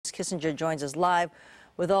Kissinger joins us live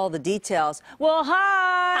with all the details. Well,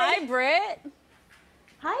 hi! Hi, Britt.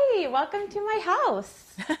 Hi, welcome to my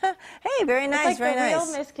house. Hey, very nice, it's like very nice.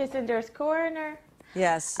 Real Miss Kissinger's corner.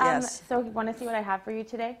 Yes, yes. So, you want to see what I have for you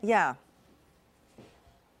today? Yeah.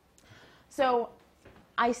 So,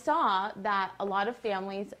 I saw that a lot of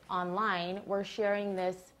families online were sharing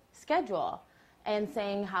this schedule and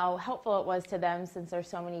saying how helpful it was to them since there's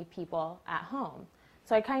so many people at home.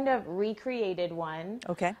 So I kind of recreated one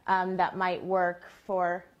that might work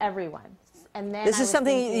for everyone. And then this is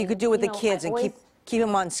something thinking, you could do with the kids and keep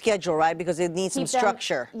them on schedule, right? Because they need some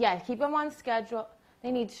structure. Yeah, keep them on schedule.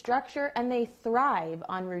 They need structure and they thrive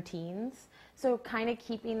on routines. So kind of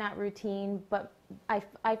keeping that routine, but I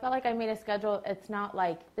felt like I made a schedule. It's not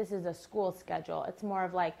like this is a school schedule. It's more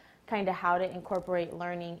of like kind of how to incorporate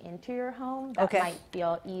learning into your home. That might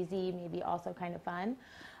feel easy, maybe also kind of fun.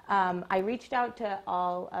 I reached out to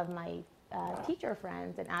all of my teacher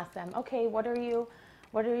friends and asked them, okay, what are you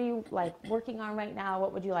like working on right now?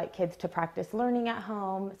 What would you like kids to practice learning at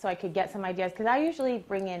home? So I could get some ideas, because I usually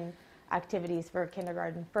bring in activities for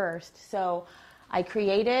kindergarten first. So I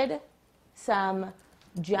created some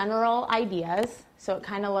general ideas, so it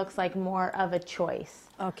kind of looks like more of a choice.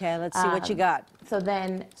 Okay, let's see what you got. So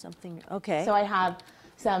then something, okay. So I have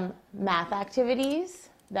some math activities,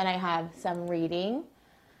 then I have some reading,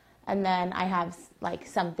 and then I have like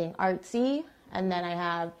something artsy, and then I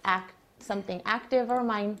have something active or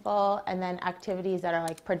mindful, and then activities that are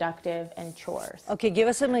like productive and chores. Okay, give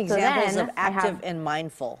us some examples of active and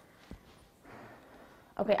mindful.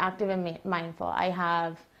 Okay, active and mindful. I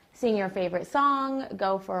have sing your favorite song,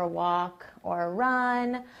 go for a walk or a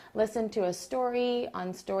run, listen to a story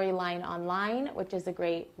on Storyline Online, which is a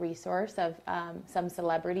great resource of some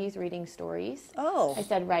celebrities reading stories. Oh. I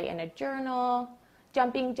said write in a journal,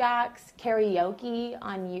 jumping jacks, karaoke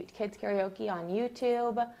on kids karaoke on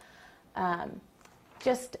YouTube.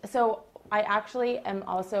 Just so I actually am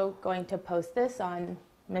also going to post this on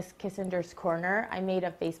Miss Kissinger's Corner. I made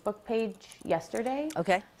a Facebook page yesterday.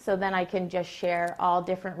 Okay. So then I can just share all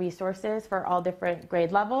different resources for all different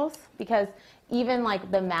grade levels, because even like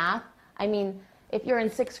the math, I mean, if you're in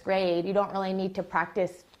 6th grade, you don't really need to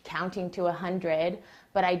practice counting to 100,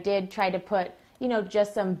 but I did try to put, you know,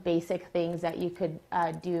 just some basic things that you could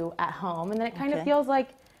do at home. And then it kind of feels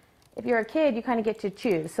like if you're a kid, you kind of get to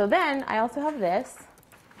choose. So then I also have this,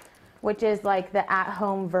 which is like the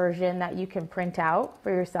at-home version that you can print out for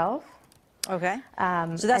yourself. Okay.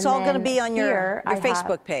 So that's all going to be on your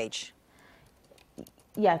Facebook page.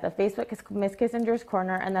 Yeah, the Facebook is Miss Kissinger's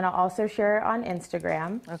Corner, and then I'll also share it on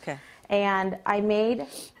Instagram. Okay. And I made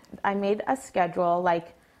a schedule,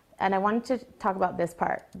 like, and I wanted to talk about this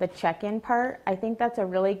part, the check-in part. I think that's a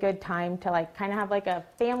really good time to like kind of have like a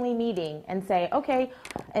family meeting and say, okay,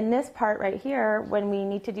 in this part right here, when we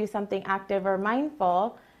need to do something active or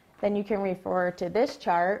mindful, then you can refer to this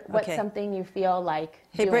chart, what's something you feel like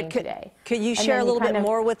doing today. Could you share a little bit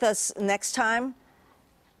more with us next time?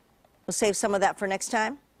 We'll save some of that for next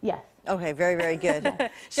time? Yes. Okay, very, very good.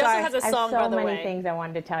 She also has a song, by the way. I have so many things I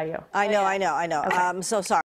wanted to tell you. I know. Okay. I'm so sorry.